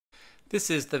This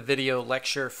is the video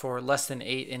lecture for Lesson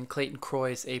 8 in Clayton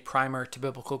Croy's A Primer to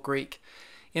Biblical Greek.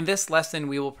 In this lesson,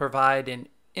 we will provide an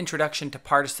introduction to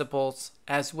participles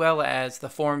as well as the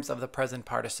forms of the present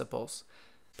participles.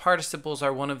 Participles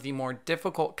are one of the more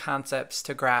difficult concepts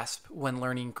to grasp when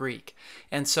learning Greek,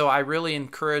 and so I really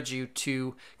encourage you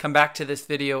to come back to this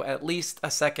video at least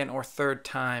a second or third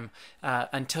time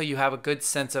until you have a good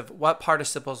sense of what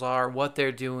participles are, what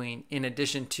they're doing, in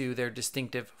addition to their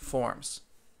distinctive forms.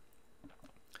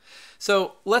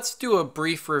 So let's do a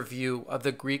brief review of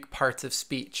the Greek parts of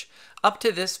speech. Up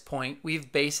to this point,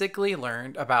 we've basically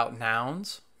learned about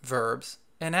nouns, verbs,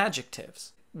 and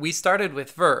adjectives. We started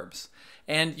with verbs,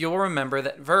 and you'll remember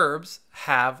that verbs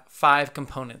have 5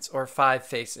 components or 5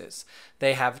 faces.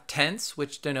 They have tense,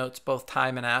 which denotes both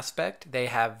time and aspect. They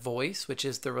have voice, which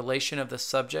is the relation of the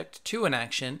subject to an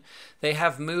action. They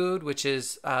have mood, which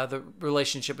is the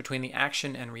relationship between the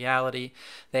action and reality.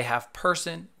 They have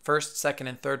person, first, second,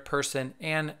 and third person,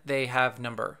 and they have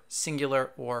number,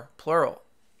 singular or plural.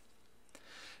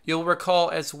 You'll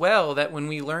recall as well that when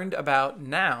we learned about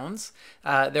nouns,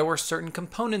 there were certain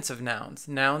components of nouns.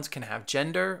 Nouns can have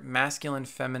gender, masculine,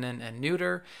 feminine, and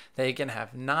neuter. They can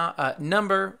have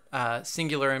number,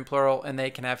 singular and plural, and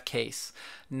they can have case,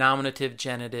 nominative,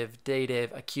 genitive,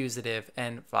 dative, accusative,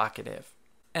 and vocative.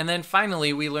 And then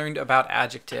finally, we learned about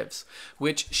adjectives,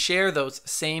 which share those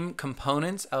same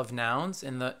components of nouns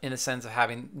in the sense of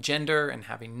having gender and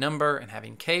having number and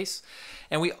having case.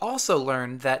 And we also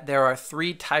learned that there are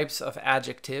 3 types of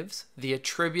adjectives: the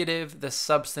attributive, the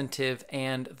substantive,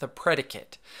 and the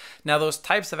predicate. Now, those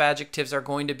types of adjectives are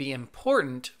going to be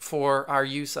important for our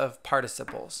use of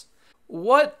participles.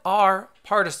 What are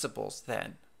participles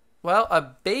then? Well, a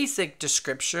basic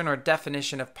description or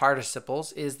definition of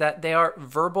participles is that they are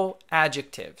verbal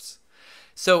adjectives.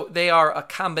 So they are a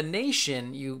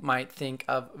combination, you might think,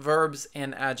 of verbs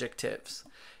and adjectives.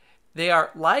 They are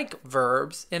like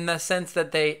verbs in the sense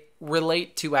that they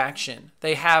relate to action.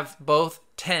 They have both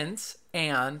tense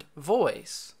and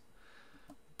voice.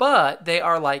 But they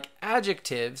are like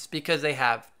adjectives because they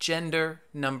have gender,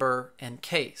 number, and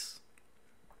case.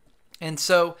 And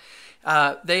so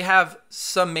they have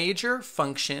some major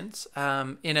functions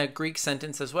in a Greek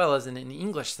sentence as well as in an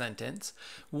English sentence.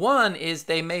 One is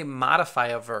they may modify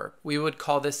a verb. We would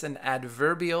call this an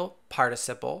adverbial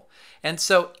participle. And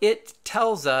so it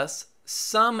tells us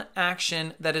some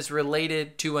action that is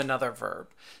related to another verb.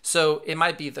 So it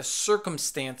might be the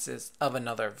circumstances of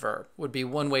another verb would be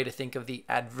one way to think of the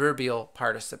adverbial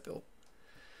participle.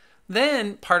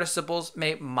 Then participles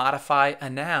may modify a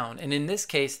noun, and in this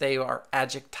case they are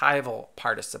adjectival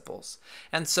participles.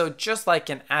 And so just like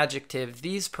an adjective,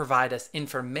 these provide us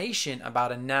information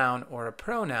about a noun or a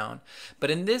pronoun,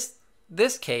 but in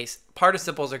this case,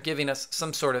 participles are giving us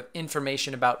some sort of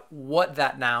information about what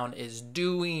that noun is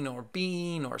doing or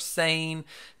being or saying.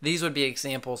 These would be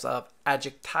examples of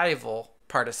adjectival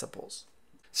participles.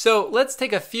 So let's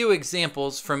take a few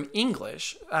examples from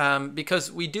English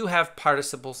because we do have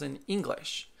participles in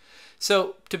English.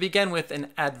 So to begin with,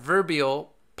 an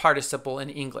adverbial participle in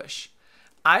English.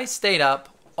 I stayed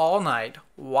up all night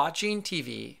watching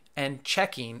TV and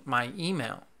checking my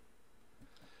email.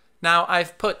 Now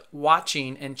I've put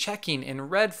watching and checking in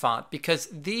red font because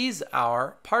these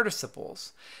are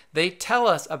participles. They tell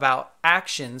us about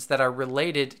actions that are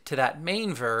related to that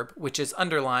main verb, which is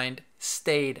underlined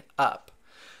stayed up.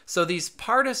 So these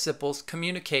participles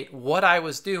communicate what I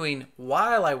was doing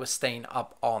while I was staying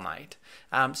up all night.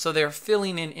 So they're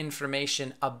filling in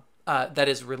information that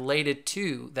is related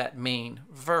to that main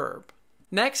verb.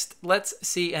 Next, let's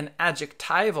see an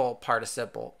adjectival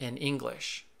participle in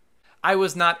English. I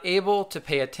was not able to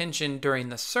pay attention during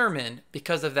the sermon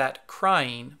because of that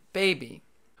crying baby.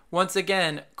 Once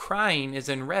again, crying is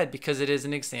in red because it is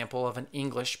an example of an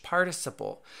English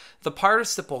participle. The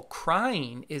participle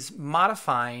crying is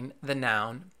modifying the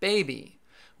noun baby.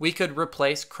 We could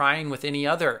replace crying with any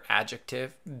other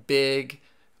adjective: big,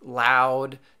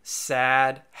 loud,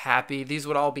 sad, happy. These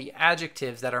would all be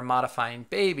adjectives that are modifying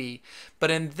baby.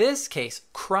 But in this case,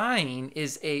 crying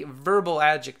is a verbal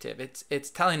adjective. It's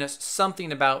telling us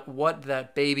something about what the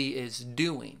baby is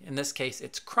doing. In this case,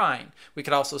 it's crying. We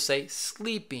could also say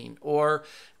sleeping or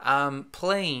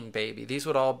playing baby. These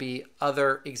would all be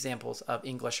other examples of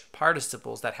English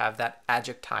participles that have that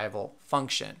adjectival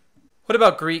function. What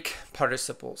about Greek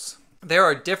participles? There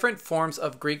are different forms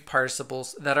of Greek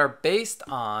participles that are based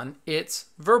on its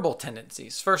verbal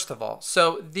tendencies, first of all.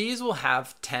 So these will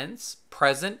have tense,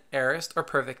 present, aorist, or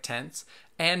perfect tense,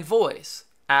 and voice,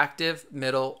 active,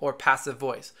 middle, or passive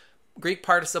voice. Greek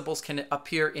participles can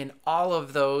appear in all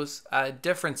of those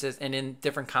differences and in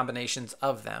different combinations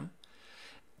of them.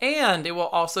 And it will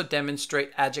also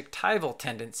demonstrate adjectival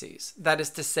tendencies. That is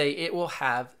to say, it will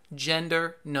have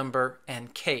gender, number,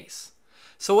 and case.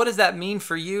 So what does that mean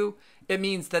for you? It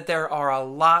means that there are a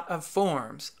lot of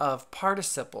forms of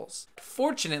participles.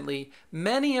 Fortunately,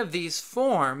 many of these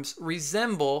forms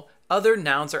resemble other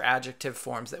nouns or adjective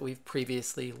forms that we've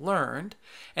previously learned.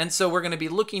 And so we're going to be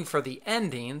looking for the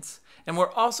endings, and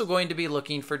we're also going to be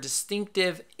looking for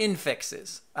distinctive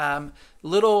infixes,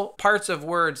 little parts of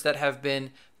words that have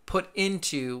been put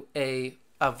into a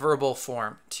verbal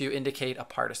form to indicate a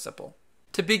participle.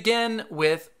 To begin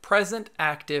with present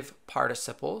active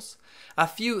participles, a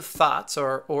few thoughts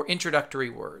or introductory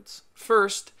words.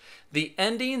 First, the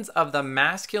endings of the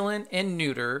masculine and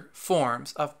neuter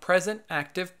forms of present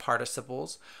active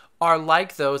participles are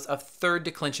like those of third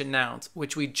declension nouns,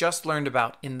 which we just learned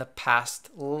about in the past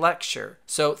lecture.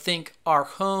 So think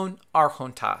archon,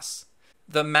 archontas.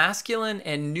 The masculine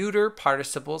and neuter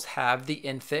participles have the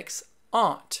infix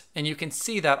ont, and you can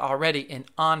see that already in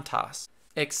ontas,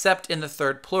 except in the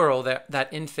third plural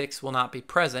that infix will not be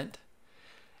present.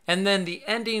 And then the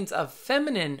endings of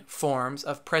feminine forms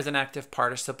of present active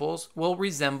participles will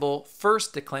resemble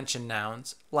first declension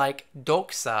nouns like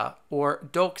doxa or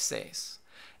doxes.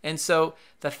 And so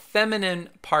the feminine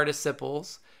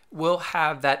participles will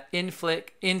have that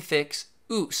infix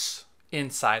us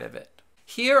inside of it.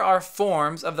 Here are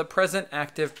forms of the present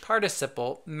active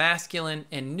participle, masculine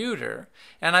and neuter,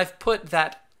 and I've put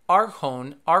that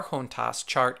archon, archontas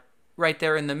chart right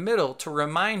there in the middle to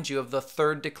remind you of the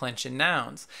third declension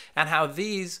nouns and how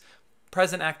these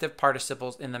present active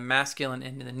participles in the masculine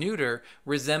and in the neuter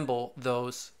resemble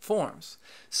those forms.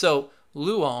 So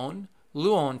luon,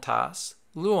 luontas,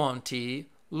 luonti,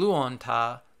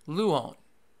 luonta, luon.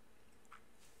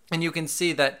 And you can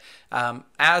see that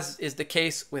as is the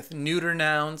case with neuter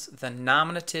nouns, the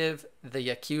nominative, the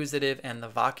accusative, and the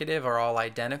vocative are all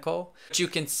identical. But you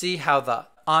can see how the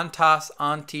ontas,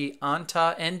 onti,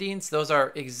 anta endings, those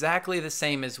are exactly the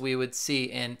same as we would see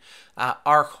in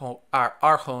archon,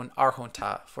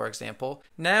 archonta, for example.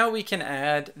 Now we can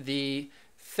add the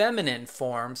feminine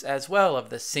forms as well of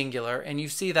the singular, and you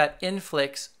see that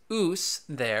infix us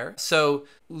there. So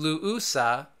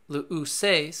luusa,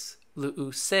 luuses,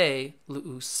 luuse,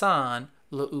 luusan,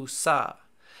 luusa.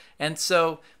 And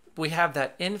so we have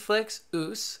that infix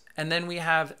us, and then we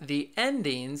have the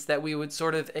endings that we would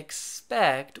sort of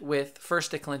expect with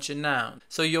first declension nouns.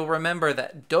 So you'll remember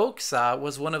that doxa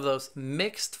was one of those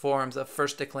mixed forms of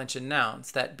first declension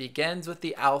nouns that begins with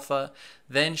the alpha,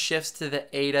 then shifts to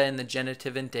the eta in the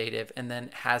genitive and dative, and then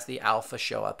has the alpha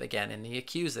show up again in the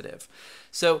accusative.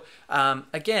 So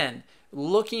again,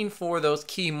 looking for those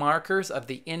key markers of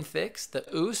the infix, the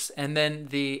us, and then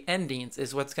the endings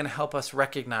is what's going to help us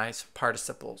recognize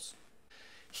participles.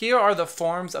 Here are the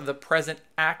forms of the present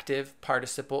active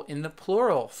participle in the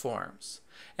plural forms.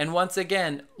 And once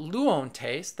again,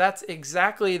 luontes, that's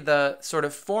exactly the sort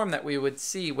of form that we would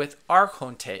see with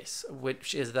archontes,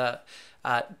 which is the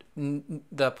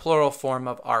plural form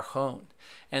of archon.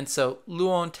 And so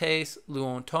luontes,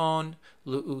 luonton,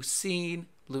 luusin,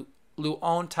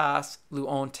 luontas,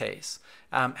 luontes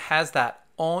has that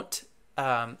ont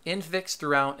infix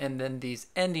throughout, and then these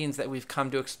endings that we've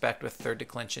come to expect with third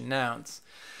declension nouns.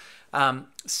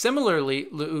 Similarly,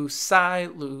 luusai,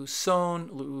 luuson,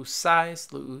 luusais,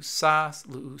 luusas,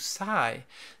 luusai,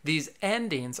 these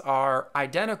endings are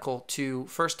identical to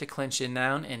first declension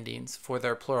noun endings for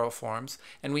their plural forms,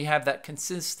 and we have that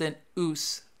consistent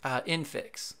us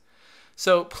infix.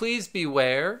 So please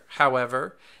beware,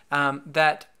 however,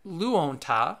 that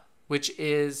luonta, which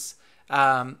is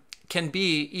can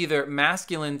be either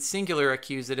masculine singular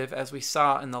accusative, as we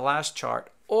saw in the last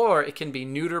chart, or it can be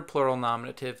neuter plural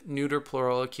nominative, neuter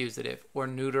plural accusative, or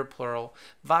neuter plural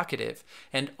vocative,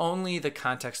 and only the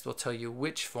context will tell you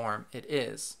which form it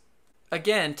is.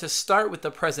 Again, to start with the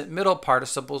present middle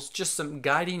participles, just some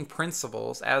guiding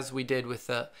principles as we did with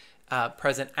the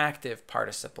present active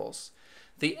participles.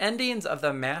 The endings of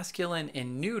the masculine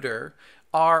and neuter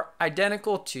are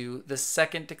identical to the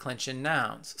second declension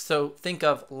nouns. So think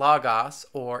of logos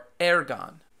or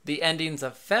ergon. The endings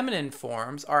of feminine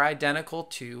forms are identical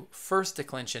to first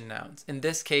declension nouns. In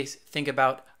this case, think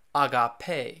about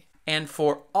agape. And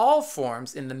for all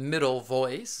forms in the middle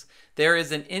voice, there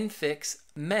is an infix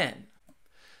men.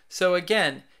 So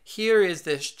again, here is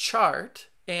this chart,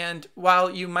 and while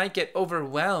you might get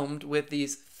overwhelmed with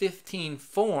these 15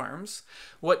 forms,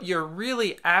 what you're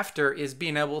really after is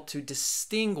being able to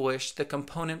distinguish the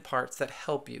component parts that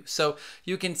help you. So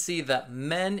you can see the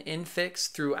men infix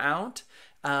throughout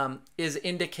is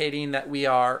indicating that we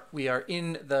are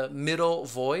in the middle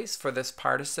voice for this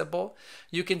participle.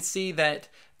 You can see that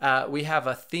We have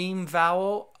a theme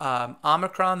vowel,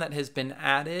 omicron, that has been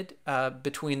added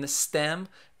between the stem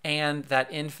and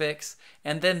that infix,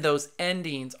 and then those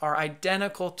endings are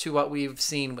identical to what we've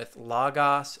seen with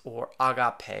logos or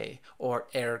agape or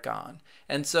ergon.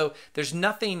 And so there's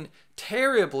nothing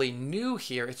terribly new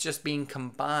here. It's just being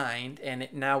combined, and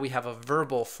now we have a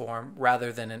verbal form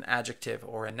rather than an adjective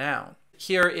or a noun.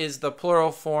 Here is the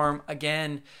plural form.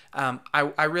 Again,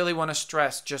 I really want to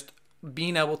stress just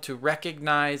being able to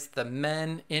recognize the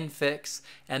men infix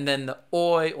and then the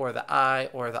oi or the I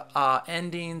or the ah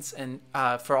endings, and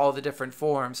for all the different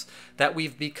forms that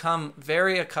we've become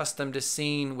very accustomed to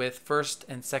seeing with first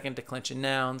and second declension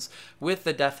nouns, with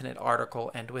the definite article,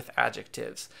 and with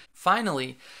adjectives.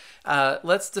 Finally,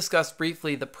 let's discuss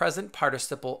briefly the present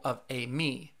participle of a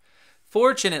me.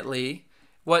 Fortunately,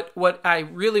 what I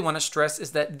really want to stress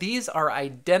is that these are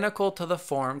identical to the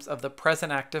forms of the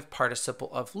present active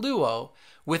participle of luo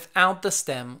without the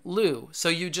stem lu. So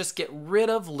you just get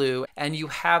rid of lu and you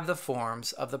have the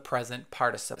forms of the present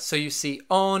participle. So you see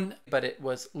on, but it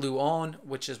was luon,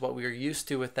 which is what we are used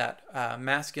to with that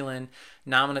masculine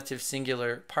nominative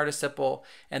singular participle.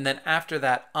 And then after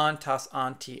that, antas,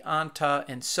 anti, anta,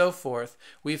 and so forth,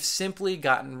 we've simply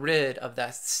gotten rid of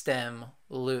that stem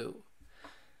lu.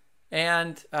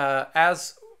 And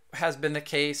as has been the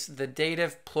case, the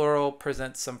dative plural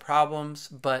presents some problems,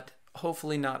 but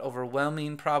hopefully not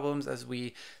overwhelming problems, as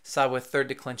we saw with third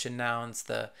declension nouns,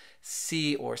 the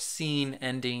si or seen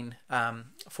ending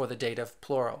for the dative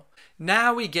plural.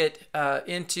 Now we get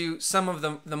into some of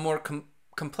the more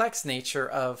complex nature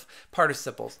of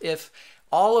participles. If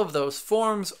all of those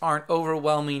forms aren't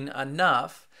overwhelming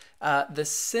enough, the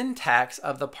syntax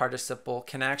of the participle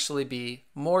can actually be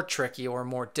more tricky or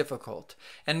more difficult.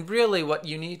 And really what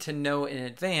you need to know in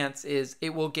advance is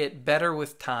it will get better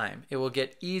with time. It will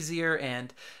get easier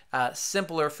and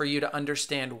simpler for you to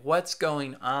understand what's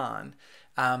going on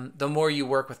the more you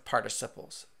work with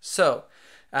participles. So,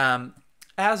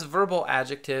 as verbal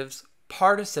adjectives,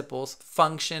 participles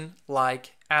function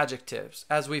like adjectives,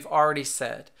 as we've already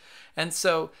said. And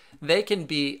so they can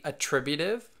be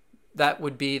attributive. That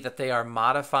would be that they are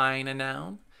modifying a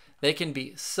noun. They can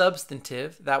be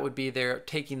substantive. That would be they're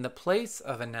taking the place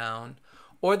of a noun.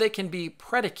 Or they can be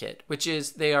predicate, which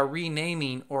is they are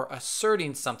renaming or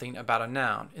asserting something about a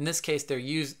noun. In this case,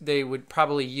 they would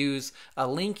probably use a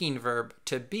linking verb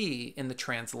to be in the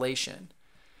translation.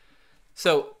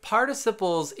 So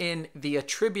participles in the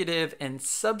attributive and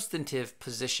substantive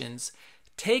positions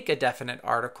take a definite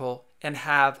article and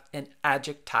have an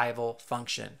adjectival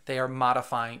function. They are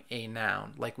modifying a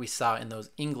noun, like we saw in those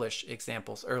English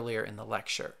examples earlier in the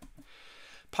lecture.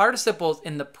 Participles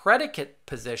in the predicate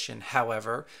position,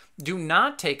 however, do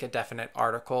not take a definite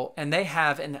article, and they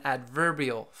have an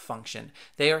adverbial function.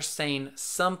 They are saying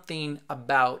something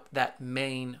about that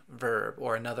main verb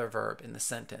or another verb in the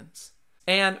sentence.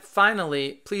 And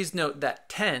finally, please note that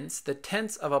tense, the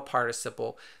tense of a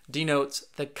participle, denotes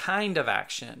the kind of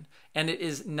action, and it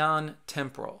is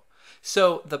non-temporal.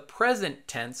 So the present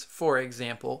tense, for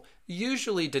example,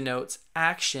 usually denotes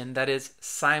action that is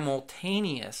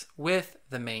simultaneous with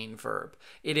the main verb.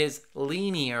 It is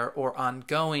linear or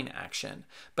ongoing action,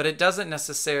 but it doesn't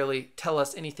necessarily tell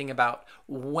us anything about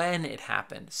when it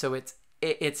happened. So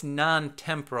it's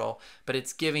non-temporal, but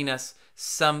it's giving us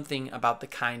something about the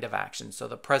kind of action. So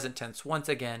the present tense, once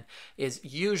again, is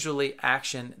usually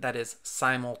action that is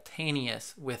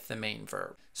simultaneous with the main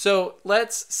verb. So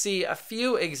let's see a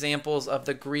few examples of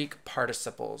the Greek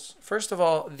participles. First of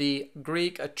all, the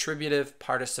Greek attributive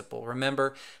participle.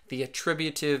 Remember, the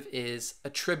attributive is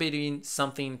attributing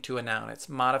something to a noun. It's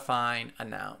modifying a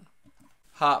noun.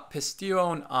 Ha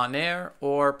pistion aner,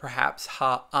 or perhaps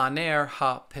ha aner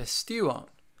ha pistion.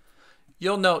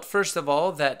 You'll note, first of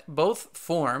all, that both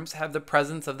forms have the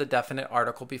presence of the definite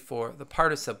article before the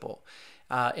participle.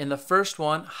 In the first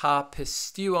one, ha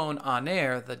pistion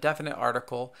aner, the definite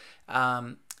article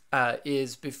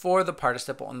is before the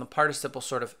participle, and the participle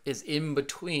sort of is in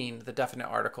between the definite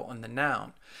article and the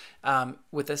noun.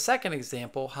 With the second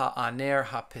example, ha aner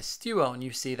ha pistion,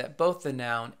 you see that both the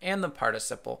noun and the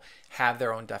participle have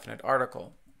their own definite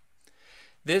article.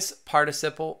 This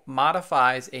participle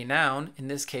modifies a noun, in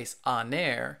this case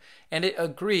aner, and it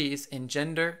agrees in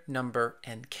gender, number,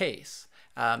 and case,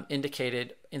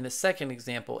 indicated in the second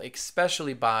example,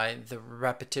 especially by the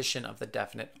repetition of the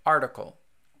definite article.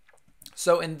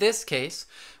 So in this case,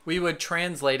 we would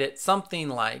translate it something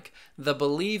like the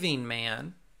believing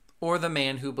man or the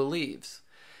man who believes.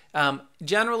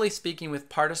 Generally speaking, with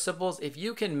participles, if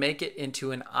you can make it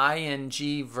into an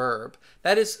ing verb,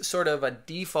 that is sort of a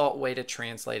default way to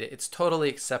translate it. It's totally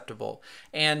acceptable.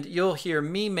 And you'll hear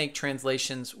me make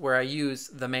translations where I use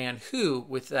the man who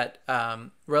with that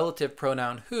relative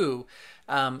pronoun who,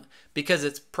 because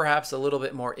it's perhaps a little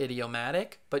bit more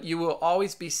idiomatic, but you will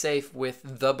always be safe with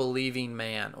the believing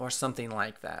man or something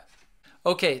like that.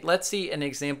 Okay, let's see an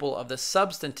example of the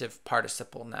substantive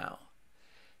participle now.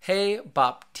 He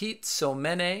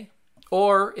baptizomene,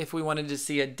 or if we wanted to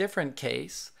see a different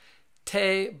case,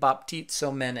 te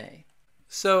baptizomene.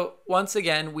 So once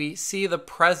again, we see the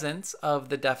presence of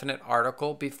the definite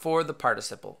article before the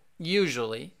participle,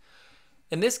 usually.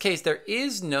 In this case, there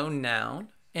is no noun,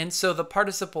 and so the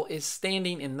participle is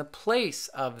standing in the place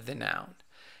of the noun.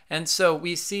 And so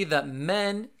we see the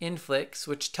men infix,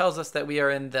 which tells us that we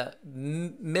are in the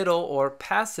middle or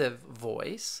passive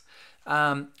voice.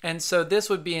 And so this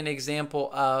would be an example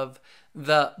of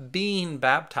the being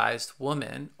baptized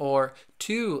woman, or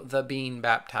to the being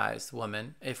baptized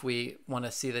woman, if we want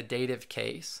to see the dative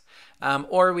case.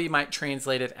 Or we might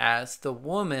translate it as the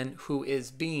woman who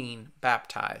is being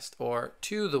baptized, or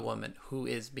to the woman who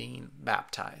is being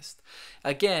baptized.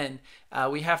 Again,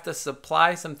 we have to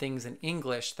supply some things in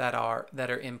English that are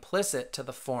implicit to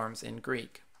the forms in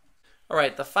Greek. All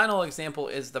right, the final example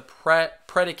is the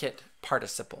predicate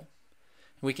participle.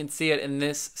 We can see it in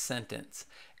this sentence.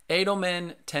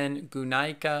 Edomen ten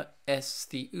gunaika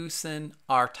estiusen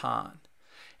artan.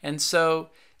 And so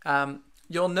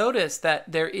you'll notice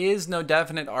that there is no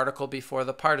definite article before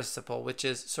the participle, which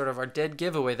is sort of our dead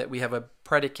giveaway that we have a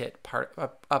predicate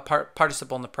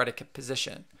participle in the predicate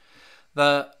position.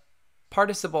 The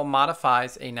participle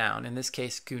modifies a noun, in this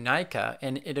case gunaika,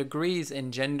 and it agrees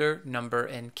in gender, number,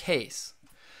 and case.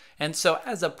 And so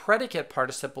as a predicate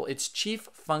participle, its chief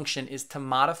function is to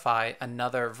modify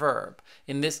another verb,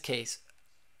 in this case,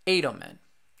 edomen.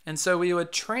 And so we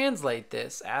would translate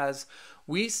this as,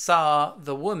 we saw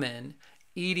the woman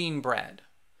eating bread.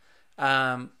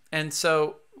 And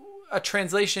so a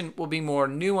translation will be more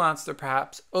nuanced or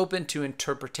perhaps open to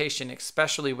interpretation,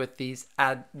 especially with these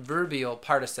adverbial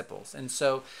participles. And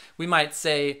so we might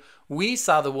say, we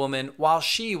saw the woman while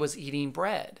she was eating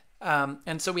bread.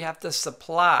 And so we have to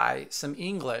supply some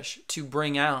English to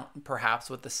bring out perhaps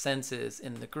what the sense is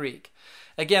in the Greek.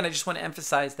 Again, I just want to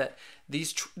emphasize that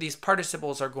these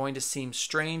participles are going to seem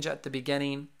strange at the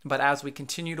beginning, but as we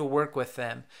continue to work with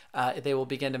them, they will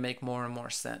begin to make more and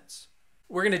more sense.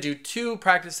 We're going to do 2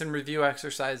 practice and review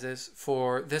exercises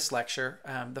for this lecture.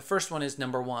 The first one is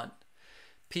number 1.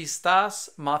 Pistas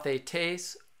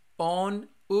mathetes on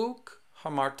uk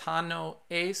hamartano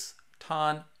es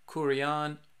tan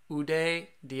kurian ude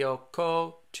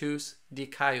dioko tus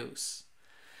dikaius.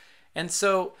 And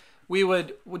so we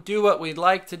would do what we'd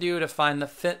like to do to find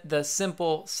the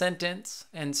simple sentence.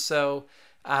 And so,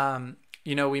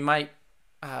 we might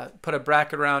put a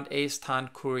bracket around es tan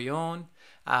kurion,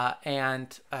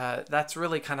 and that's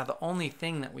really kind of the only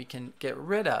thing that we can get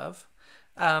rid of.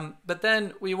 But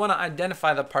then we want to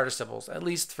identify the participles, at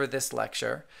least for this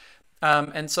lecture.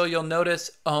 And so you'll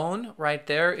notice on right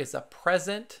there is a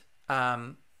present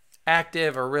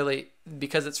active, or really,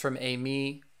 because it's from a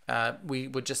me, we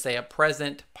would just say a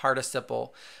present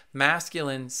participle,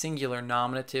 masculine singular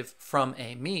nominative from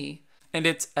a me, and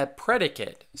it's a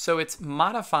predicate. So it's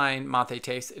modifying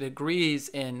mathetes. It agrees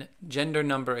in gender,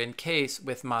 number, and case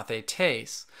with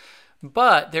mathetes,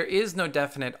 but there is no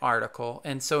definite article.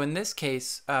 And so in this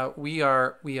case, we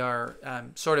are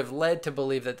sort of led to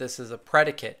believe that this is a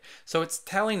predicate. So it's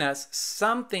telling us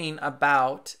something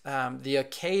about the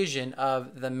occasion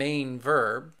of the main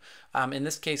verb. In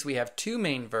this case, we have 2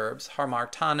 main verbs,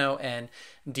 harmartano and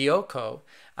dioko,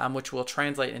 which we'll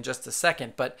translate in just a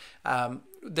second. But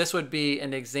this would be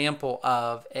an example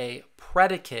of a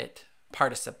predicate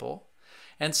participle.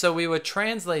 And so we would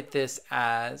translate this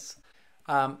as,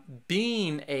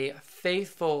 being a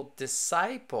faithful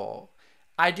disciple,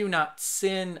 I do not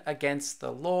sin against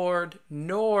the Lord,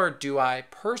 nor do I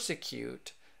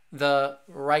persecute the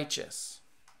righteous.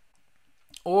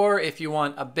 Or if you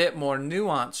want a bit more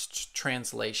nuanced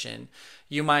translation,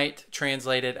 you might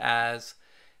translate it as,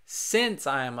 since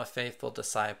I am a faithful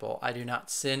disciple, I do not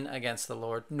sin against the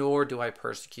Lord, nor do I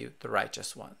persecute the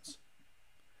righteous ones.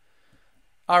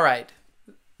 All right.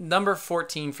 Number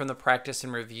 14 from the practice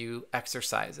and review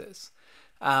exercises.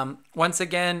 Once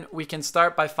again, we can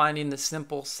start by finding the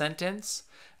simple sentence.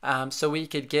 So we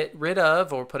could get rid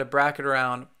of, or put a bracket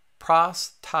around,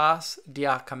 pros tas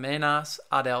diakamenas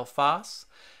adelphas.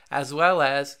 as well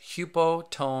as hupo,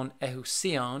 ton,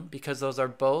 ehusion, because those are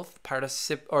both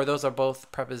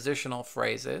prepositional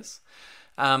phrases.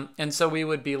 And so we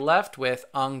would be left with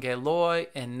angeloi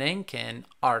and nenken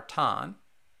artan.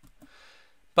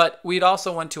 But we'd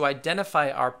also want to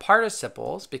identify our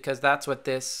participles, because that's what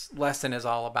this lesson is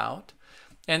all about.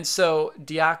 And so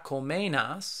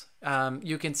diakomenas,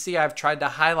 you can see I've tried to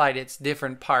highlight its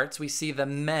different parts. We see the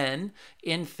men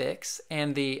infix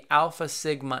and the alpha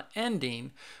sigma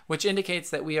ending, which indicates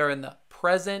that we are in the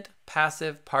present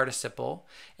passive participle,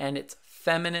 and it's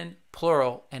feminine,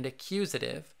 plural, and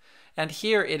accusative. And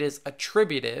here it is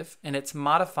attributive, and it's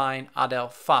modifying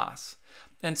adelphas.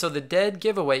 And so the dead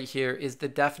giveaway here is the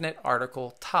definite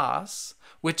article tas,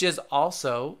 which is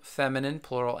also feminine,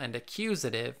 plural, and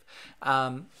accusative,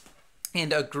 and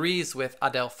agrees with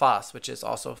adelphas, which is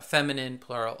also feminine,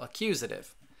 plural,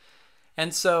 accusative.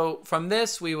 And so from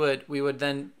this, we would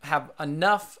then have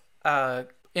enough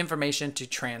information to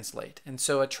translate. And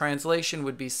so a translation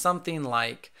would be something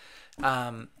like,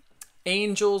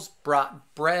 angels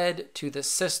brought bread to the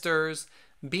sisters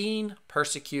being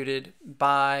persecuted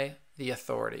by the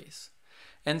authorities.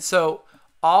 And so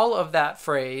all of that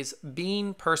phrase,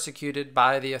 being persecuted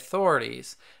by the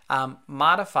authorities,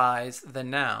 modifies the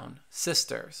noun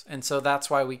sisters. And so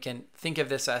that's why we can think of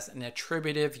this as an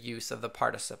attributive use of the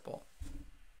participle.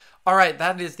 All right,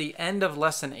 that is the end of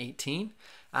lesson 18.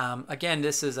 Again,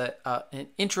 this is an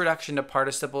introduction to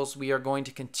participles. We are going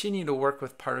to continue to work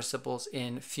with participles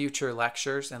in future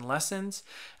lectures and lessons,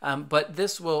 but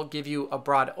this will give you a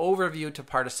broad overview to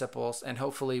participles, and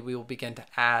hopefully we will begin to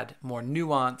add more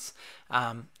nuance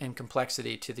and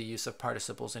complexity to the use of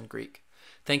participles in Greek.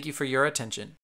 Thank you for your attention.